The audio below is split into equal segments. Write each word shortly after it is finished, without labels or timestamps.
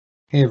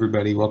Hey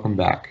everybody, welcome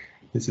back.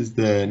 This is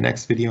the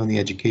next video in the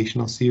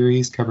educational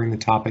series covering the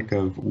topic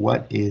of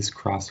what is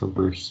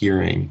crossover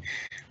hearing.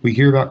 We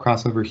hear about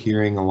crossover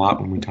hearing a lot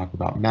when we talk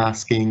about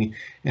masking,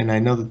 and I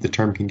know that the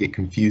term can get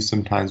confused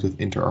sometimes with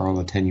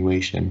interaural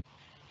attenuation.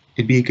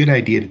 It'd be a good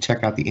idea to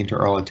check out the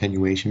interaural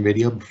attenuation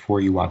video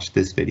before you watch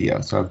this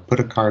video. So I've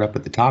put a card up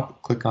at the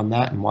top, click on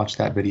that and watch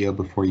that video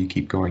before you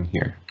keep going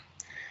here.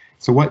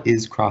 So what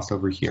is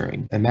crossover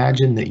hearing?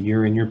 Imagine that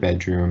you're in your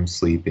bedroom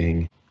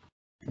sleeping.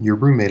 Your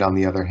roommate, on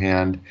the other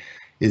hand,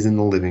 is in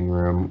the living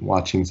room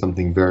watching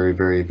something very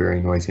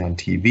noisy on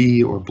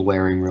TV or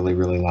blaring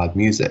really loud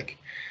music.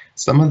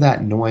 Some of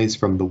that noise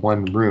from the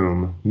one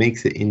room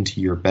makes it into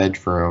your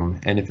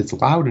bedroom, and if it's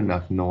loud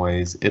enough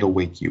noise, it'll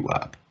wake you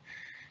up.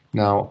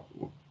 Now,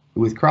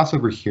 with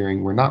crossover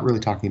hearing, we're not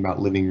really talking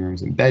about living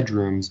rooms and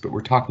bedrooms, but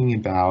we're talking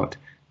about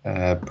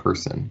a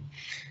person.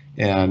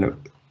 And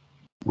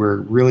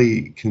we're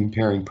really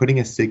comparing putting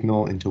a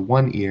signal into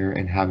one ear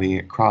and having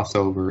it cross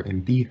over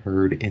and be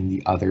heard in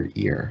the other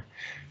ear.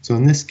 So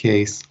in this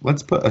case,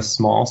 let's put a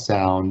small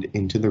sound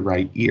into the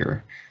right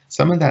ear.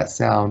 Some of that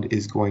sound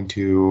is going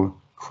to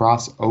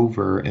cross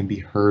over and be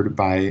heard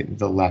by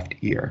the left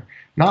ear.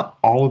 Not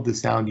all of the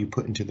sound you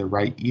put into the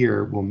right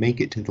ear will make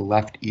it to the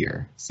left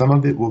ear. Some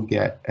of it will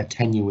get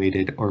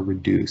attenuated or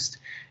reduced,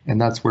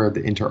 and that's where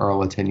the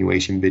interaural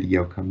attenuation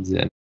video comes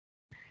in.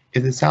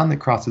 If the sound that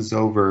crosses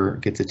over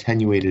gets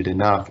attenuated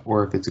enough,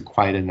 or if it's a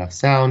quiet enough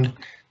sound,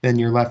 then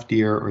your left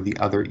ear or the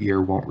other ear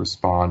won't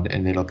respond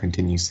and it'll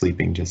continue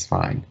sleeping just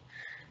fine.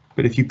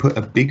 But if you put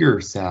a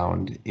bigger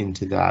sound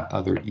into that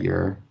other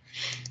ear,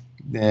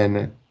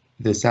 then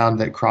the sound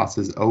that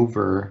crosses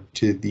over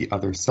to the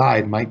other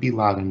side might be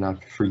loud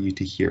enough for you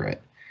to hear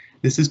it.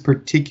 This is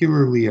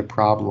particularly a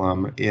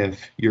problem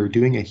if you're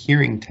doing a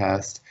hearing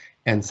test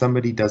and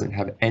somebody doesn't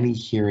have any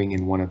hearing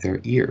in one of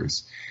their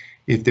ears.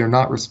 If they're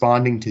not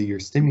responding to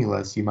your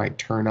stimulus, you might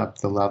turn up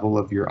the level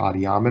of your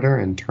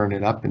audiometer and turn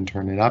it up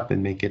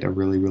and make it a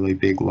really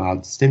big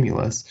loud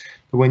stimulus.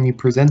 But when you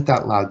present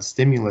that loud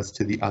stimulus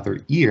to the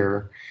other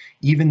ear,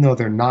 even though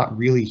they're not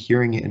really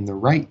hearing it in the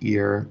right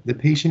ear, the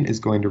patient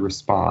is going to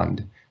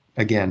respond.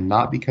 Again,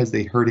 not because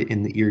they heard it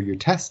in the ear you're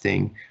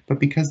testing, but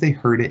because they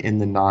heard it in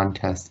the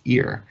non-test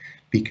ear,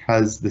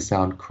 because the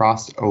sound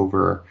crossed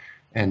over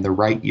and the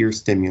right ear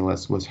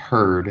stimulus was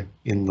heard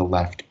in the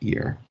left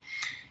ear.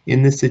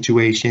 In this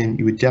situation,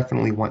 you would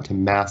definitely want to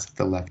mask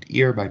the left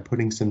ear by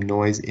putting some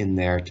noise in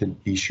there to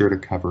be sure to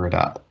cover it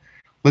up.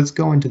 Let's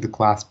go into the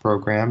class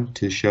program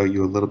to show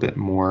you a little bit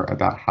more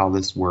about how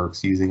this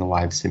works using a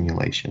live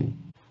simulation.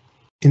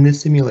 In this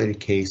simulated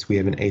case, we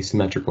have an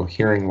asymmetrical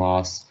hearing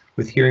loss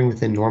with hearing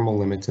within normal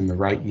limits in the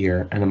right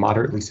ear and a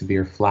moderately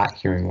severe flat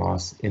hearing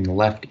loss in the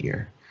left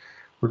ear.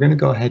 We're going to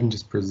go ahead and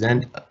just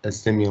present a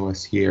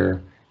stimulus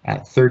here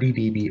at 30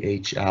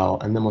 dB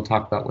HL, and then we'll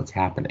talk about what's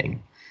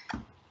happening.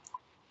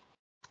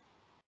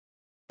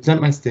 Present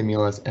my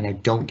stimulus and I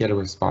don't get a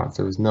response.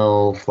 There was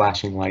no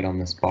flashing light on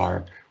this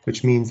bar,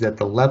 which means that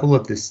the level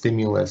of the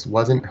stimulus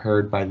wasn't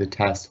heard by the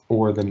test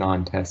or the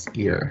non-test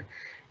ear.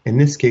 In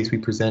this case, we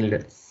presented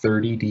at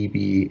 30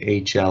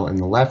 dB HL in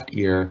the left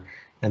ear,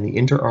 and the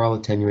interaural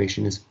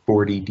attenuation is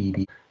 40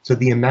 dB. So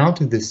the amount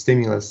of the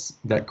stimulus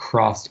that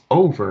crossed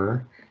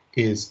over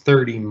is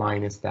 30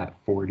 minus that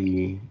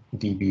 40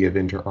 dB of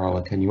interaural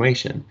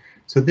attenuation.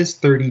 So this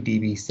 30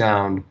 dB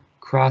sound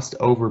crossed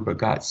over but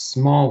got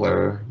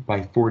smaller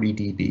by 40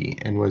 dB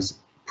and was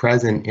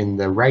present in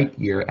the right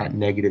ear at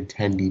negative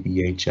 10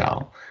 dB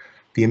HL.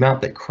 The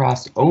amount that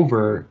crossed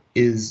over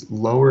is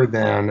lower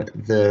than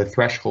the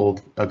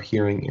threshold of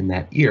hearing in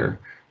that ear,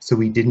 so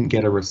we didn't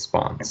get a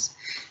response.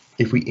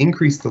 If we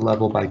increase the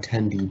level by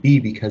 10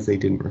 dB because they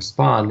didn't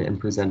respond and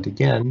present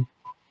again,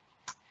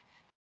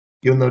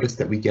 you'll notice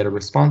that we get a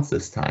response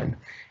this time.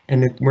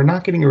 And if we're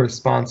not getting a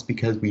response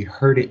because we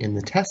heard it in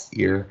the test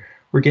ear,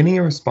 we're getting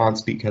a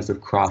response because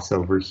of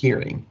crossover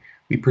hearing.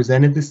 We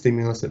presented the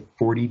stimulus at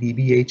 40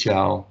 dB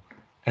HL,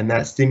 and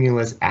that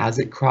stimulus, as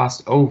it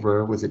crossed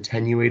over, was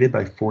attenuated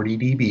by 40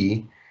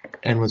 dB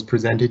and was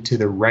presented to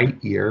the right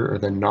ear, or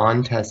the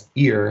non-test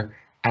ear,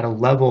 at a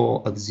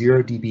level of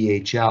 0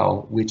 dB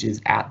HL, which is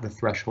at the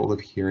threshold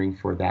of hearing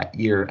for that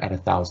ear at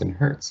 1,000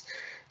 Hertz.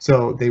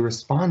 So they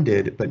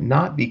responded, but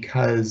not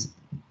because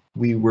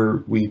we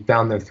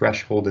found their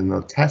threshold in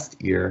the test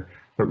ear,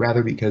 but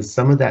rather because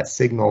some of that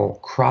signal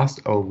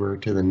crossed over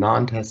to the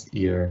non-test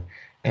ear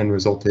and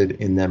resulted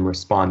in them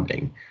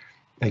responding.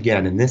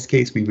 Again, in this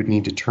case, we would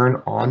need to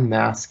turn on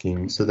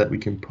masking so that we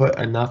can put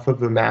enough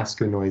of a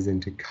masker noise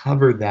in to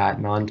cover that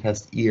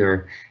non-test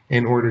ear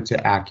in order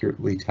to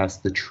accurately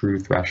test the true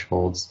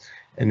thresholds.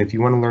 And if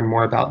you want to learn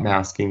more about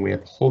masking, we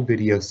have a whole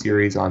video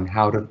series on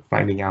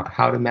finding out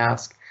how to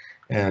mask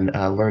and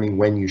learning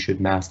when you should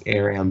mask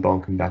air and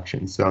bone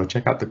conduction. So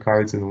check out the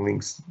cards and the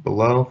links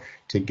below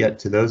to get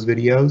to those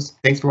videos.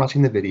 Thanks for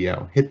watching the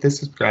video. Hit the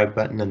subscribe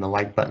button and the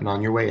like button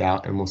on your way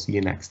out, and we'll see you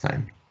next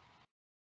time.